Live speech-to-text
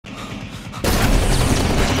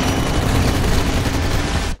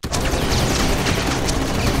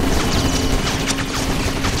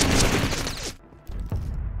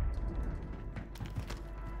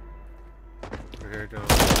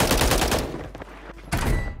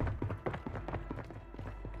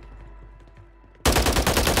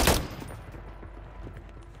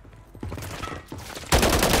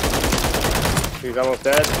He's almost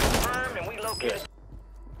dead. Confirmed and we located.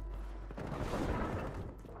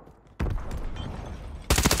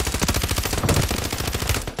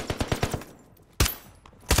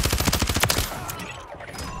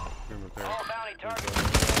 All bounty targets.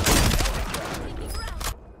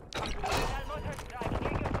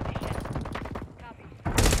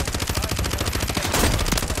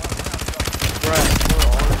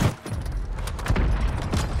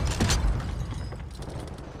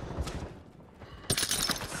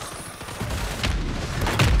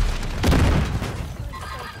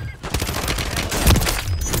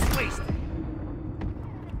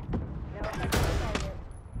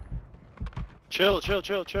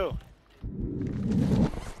 Chill.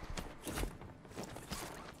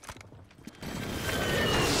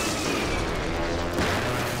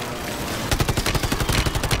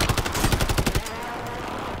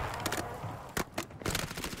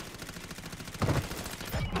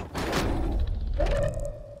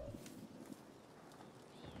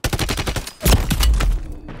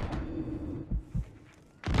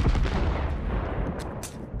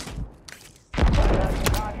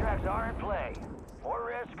 Contracts are in play. More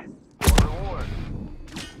risk, more reward.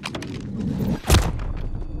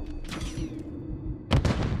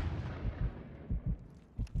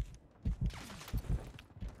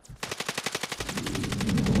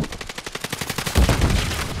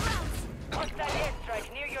 Hostile airstrike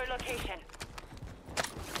near your location.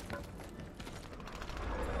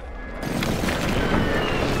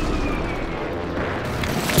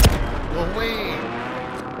 No way!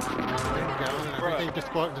 Down and everything.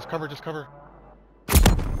 Just cover.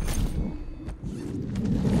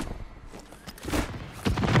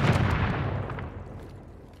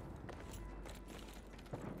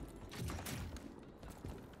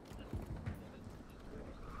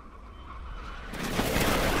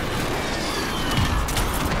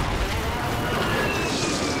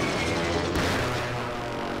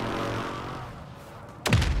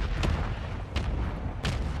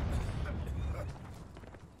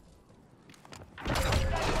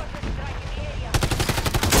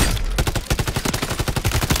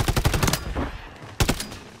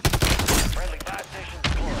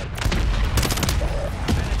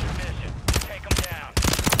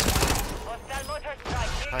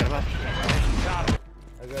 Hide him up.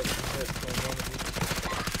 I got hit from one of these.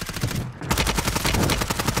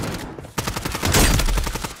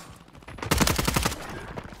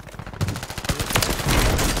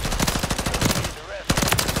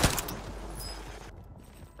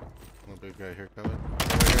 One big guy here coming.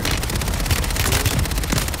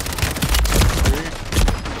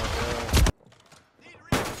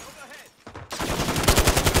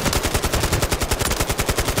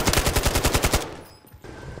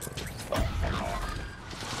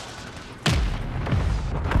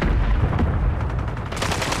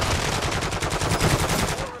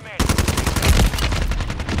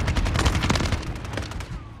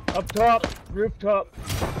 Up top, rooftop.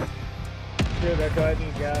 Dude, that guy in the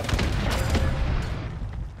gap.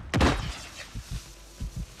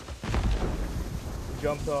 He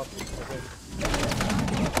jumped off, I think.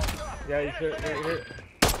 Yeah, he's here.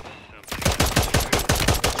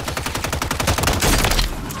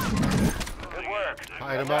 Good work.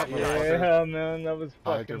 Hide him up, Yeah, man, that was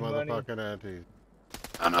hide your fucking funny. motherfucking aunties.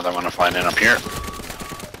 Another one flying in up here.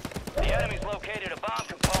 The enemy's located a bomb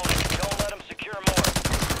component. Don't let them secure more.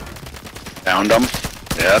 Found them.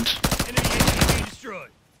 Dead. Enemy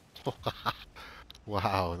destroyed.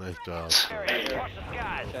 Wow, nice job. Watch the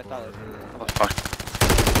skies. What the fuck?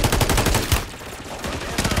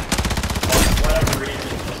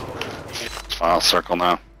 File circle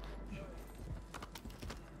now.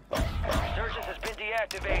 Resurgence has been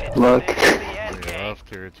deactivated. Look. This is the end You're game. off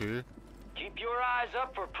tier 2. Keep your eyes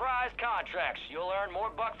up for prize contracts. You'll earn more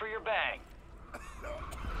buck for your bang.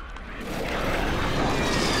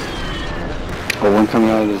 Oh, one coming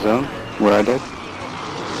out of the zone. Where I did.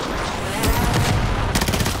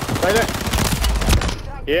 Right there.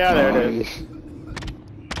 Yeah, there it is.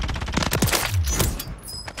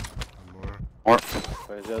 More.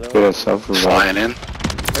 Where's the other one? Good stuff. Flying in.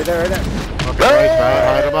 Right there. Okay, nice,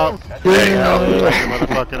 hide him up. There you go. Your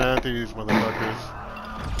motherfucking aunties, motherfuckers.